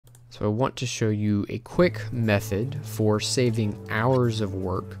So I want to show you a quick method for saving hours of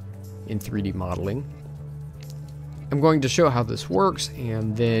work in 3D modeling. I'm going to show how this works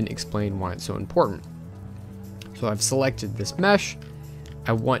and then explain why it's so important. So I've selected this mesh.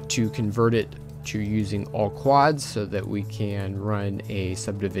 I want to convert it to using all quads so that we can run a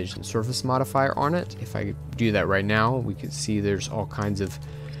subdivision surface modifier on it. If I do that right now, we can see there's all kinds of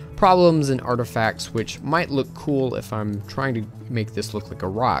problems and artifacts which might look cool if I'm trying to make this look like a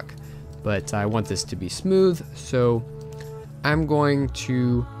rock, but I want this to be smooth, so I'm going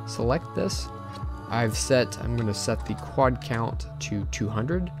to select this. I'm going to set the quad count to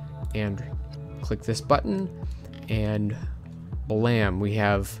 200 and click this button, and blam, we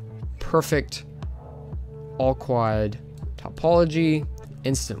have perfect all quad topology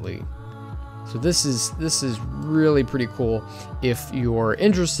instantly. So this is really pretty cool. If you're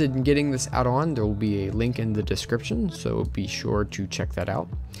interested in getting this add-on, there will be a link in the description, so be sure to check that out.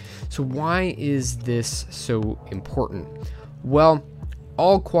 So why is this so important? Well,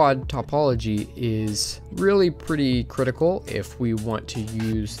 all quad topology is really pretty critical if we want to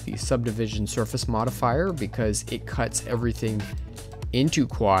use the subdivision surface modifier, because it cuts everything into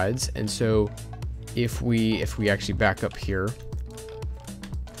quads. And so if we actually back up here,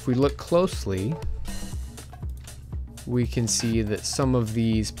 if we look closely, we can see that some of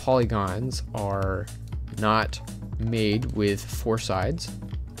these polygons are not made with 4 sides.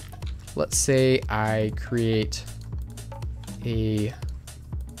 Let's say I create a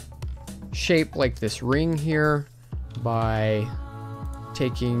shape like this ring here by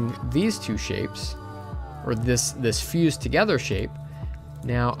taking these 2 shapes, or this fused together shape.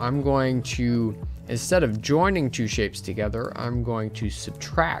 Now I'm going to, instead of joining 2 shapes together, I'm going to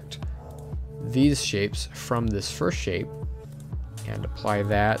subtract these shapes from this first shape and apply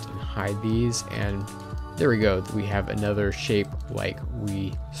that and hide these, and there we go. We have another shape like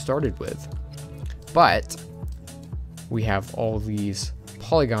we started with, but we have all these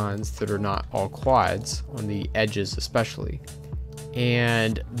polygons that are not all quads on the edges especially.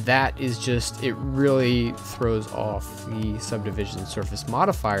 And that is just, it really throws off the subdivision surface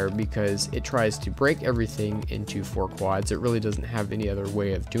modifier because it tries to break everything into 4 quads. It really doesn't have any other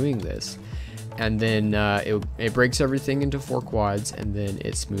way of doing this. And then it breaks everything into 4 quads, and then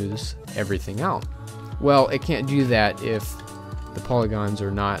it smooths everything out. Well, it can't do that if the polygons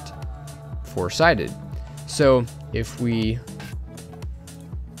are not 4-sided. So if we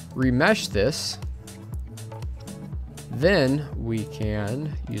remesh this, then we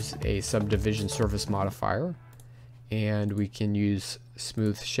can use a subdivision surface modifier, and we can use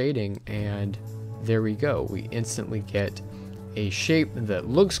smooth shading, and there we go. We instantly get a shape that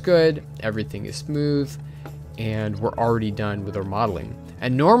looks good, everything is smooth, and we're already done with our modeling.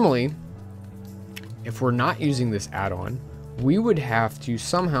 And normally, if we're not using this add-on, we would have to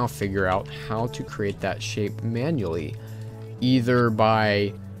somehow figure out how to create that shape manually, either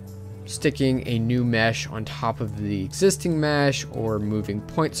by sticking a new mesh on top of the existing mesh or moving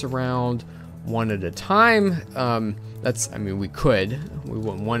points around one at a time. I mean, we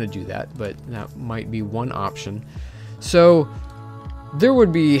wouldn't want to do that, but that might be one option. So there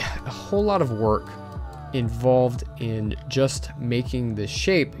would be a whole lot of work involved in just making the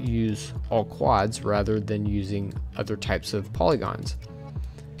shape use all quads rather than using other types of polygons.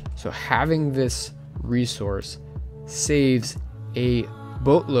 So having this resource saves a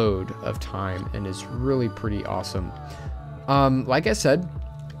boatload of time and is really pretty awesome. Like I said,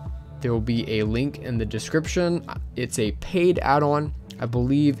 there will be a link in the description. It's a paid add-on. I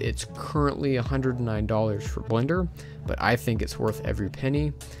believe it's currently $109 for Blender, but I think it's worth every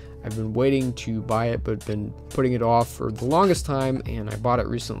penny. I've been waiting to buy it, but been putting it off for the longest time, and I bought it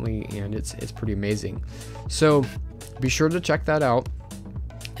recently, and it's pretty amazing. So be sure to check that out.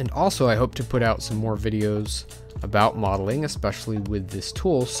 And also, I hope to put out some more videos about modeling, especially with this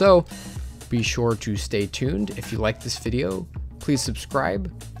tool. So be sure to stay tuned. If you like this video, please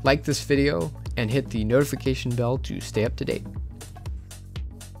subscribe, like this video, and hit the notification bell to stay up to date.